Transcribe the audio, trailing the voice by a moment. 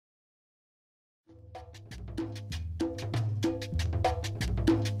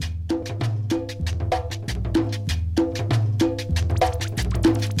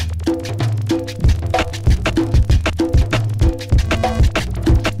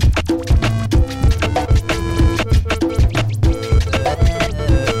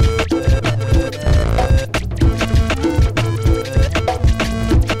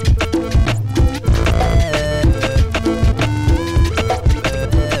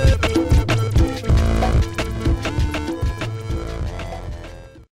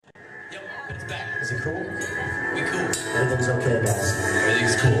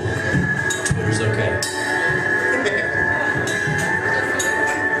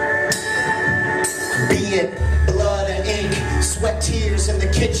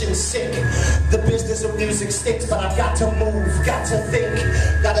really sick. The business of music stinks, but I got to move, got to think,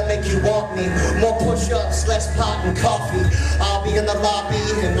 gotta make you want me. More push-ups, less pot and coffee. I'll be in the lobby,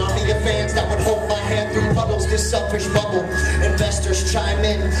 an army of fans that would hold my hand through puddles. This selfish bubble, investors chime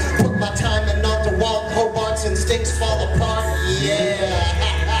in, put my time in on the wall. Hobart's instincts fall apart.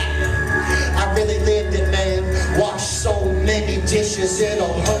 Yeah. I really lived it, man. Washed so many dishes,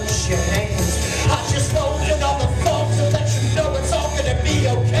 it'll hurt your hands. I just rolled in on the phone to let you know it's all gonna be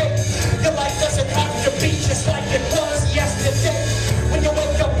okay. Your life doesn't have to be just like it was yesterday. When you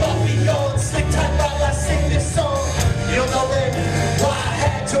wake up, I'll be gone. Sleep tight while I sing this song. You'll know then why I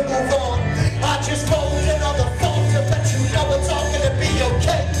had to move on. I just rolled in on the phone to let you know it's all gonna be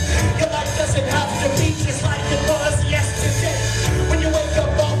okay. Your life doesn't have to be just like it was yesterday. When you wake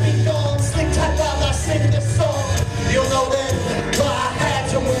up, I'll be gone. Sleep tight while I sing this song. You'll know then why I had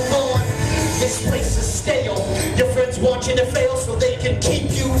to move on. This place is stale. Your friends want you to fail so they can keep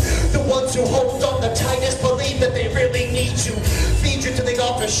you. The ones who hold on the tightest believe that they really need you. Feed you to the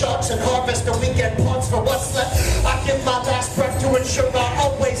altar sharks and harvest the weekend parts for what's left. I give my last breath to ensure I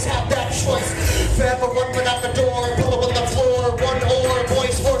always have that choice. Forever one foot out the door, pillow on the floor, one oar,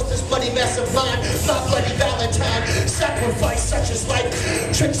 voice horse, this bloody mess of mine. Not bloody Valentine. Sacrifice such as life.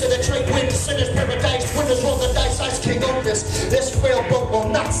 Tricks of the trade wind, sinners paradise. Winners roll the dice, ice king Opus. This frail boat will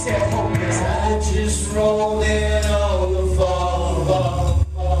not sail hopeless. I just rolled in on the fall.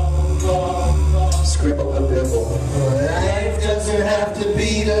 Skribble Gebibble. Life doesn't have to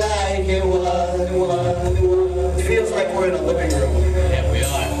be like it was. Feels like we're in a living room. Yeah, we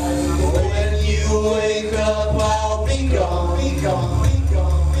are. When you wake up, I'll be gone, be gone, be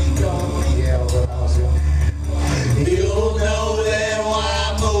gone, be gone. Yeah, Oberhausen. You'll know then why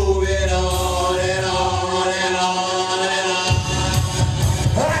I'm moving on and on and on and on.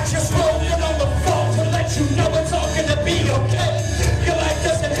 I just rolled in on the phone to let you know it's all gonna be okay. Your life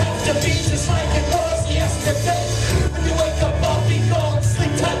doesn't have to be just like it was yesterday. When you wake up, I'll be gone.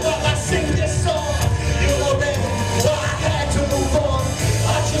 Sleep tight while I sing this song. You'll know then why I had to move on.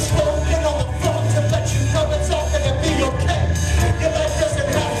 I just rolled in on the phone to let you know it's all gonna be okay. Your life doesn't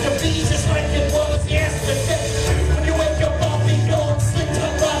have to be just like it was yesterday. When you wake up, I'll be gone. Sleep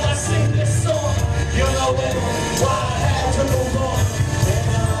tight while I sing this song. You'll know then why I had to move on. And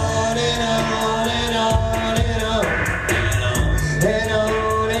on and on and on and on. And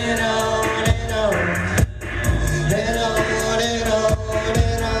on and on and on. And on and on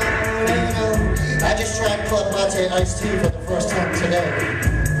and on and on. I just tried club latte iced tea for the first time today.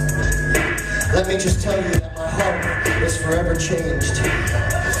 Let me just tell you that my heart is forever changed.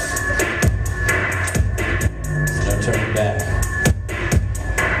 There's no turning back.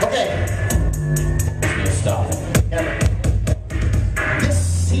 Okay. There's no stopping. Never.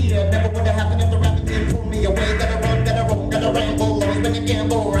 This here never would have happened if the rabbit didn't pull me away. Gotta run, gotta roam, gotta ramble. Always been a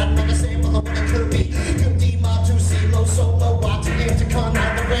gamble. Riding on the same of what it could be. Good D, my 2C, low solo. Watch the game to con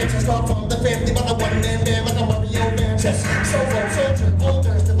out the ranches. Off from the family, but a one-man band like a Mario Manchester. Solo soldier,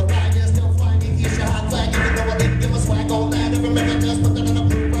 older, still a riot, still flying. He's your hot flag, even though I didn't give a swag on that. Every minute just put that on a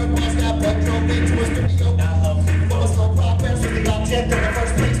bluebird. Watch that blood drove into a studio. Now, slow pop.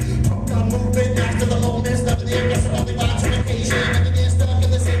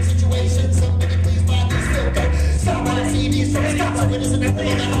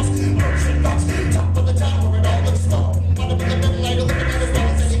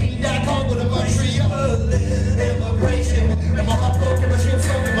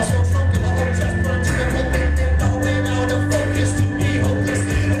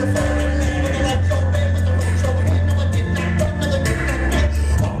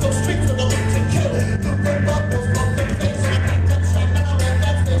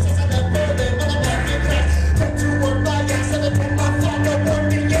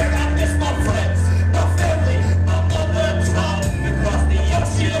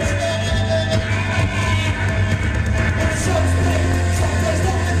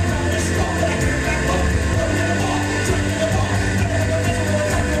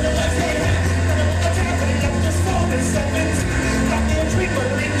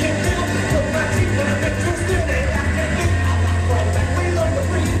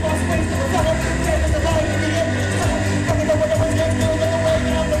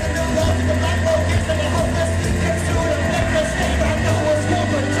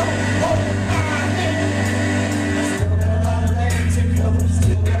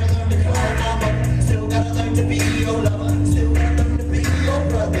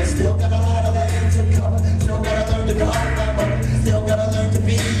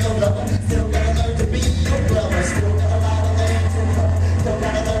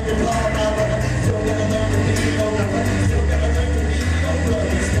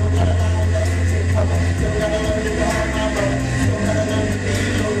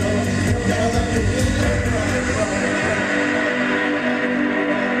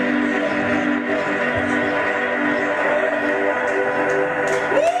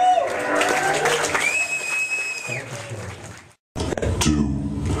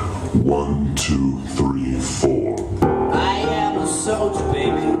 soldier,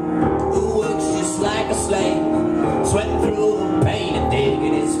 baby, who works just like a slave, sweating through the pain and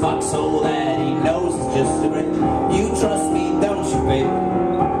digging his foxhole that he knows is just a grave. You trust me, don't you, baby?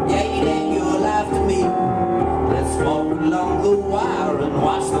 Yeah, you did your life to me. Let's walk along the wire and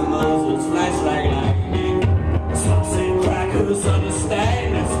watch the muzzles flash like lightning. Slops and crackers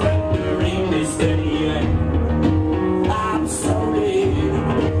understand and spread their English steady and I'm so dead.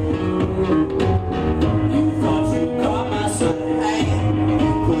 You thought you caught my son hand,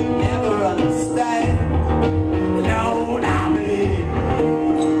 you could never understand. No, not me.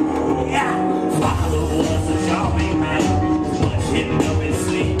 Yeah, father was a charming man, much hidden up his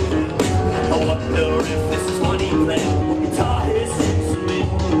sleep. I wonder if this is what he planned. He taught his sins to me.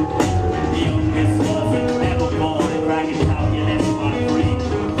 The youngest was a clever boy, bragging calculus on free.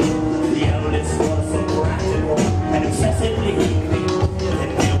 The oldest was a practical and obsessively geeky.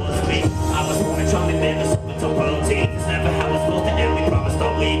 And there was me. I was born a charming man, a super top protein. It's never how it's supposed to end. We promised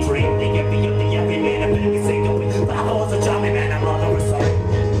all we dream. They get me up the yappy man, and then we say no. But I was a charming man, I'm rather sorry.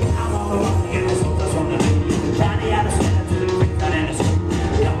 I'm on the run again, this was just one of me. Johnny had a stand to the quick gun and a shoot.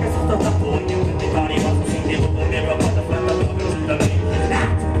 Youngest was the rough boy, young and the body wasn't seen. Never will never put the flat of the to the lane. Not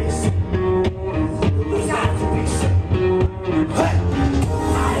to be seen. It was not to be seen. Hey!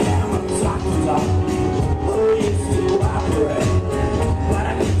 I am a talk, who used to operate. But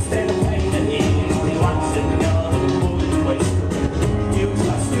I couldn't stand the pain that he only wants another woman's waste. You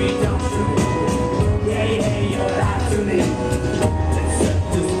trust me, don't you? Yeah, you lied to me. Let's set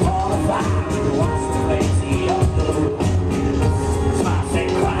this ball of fire and watch the lazy up the roof. Smiles and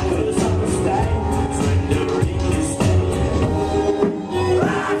crackers understand, surrendering is steady.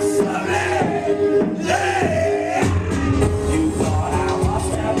 I'm sorry, yeah. You thought I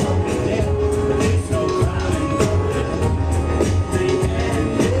must have broken down, but there's no crime in broken. They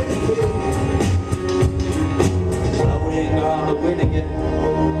ended floating on the wind again,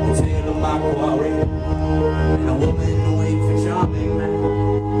 the tail of my quarry. And a woman wait for charming man,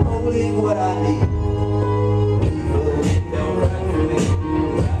 holding what I need. Leave a window right for me,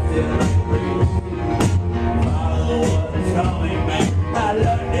 wrapped in a breeze. Father was a charming man, I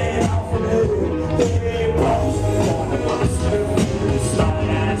learned it all from him. He was born to monster, he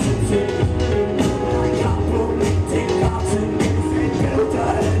started as a kid. Complimenting consonants and built a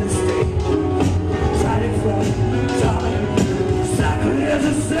dynasty. Started from charming, sacred as a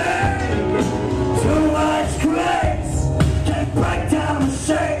saint.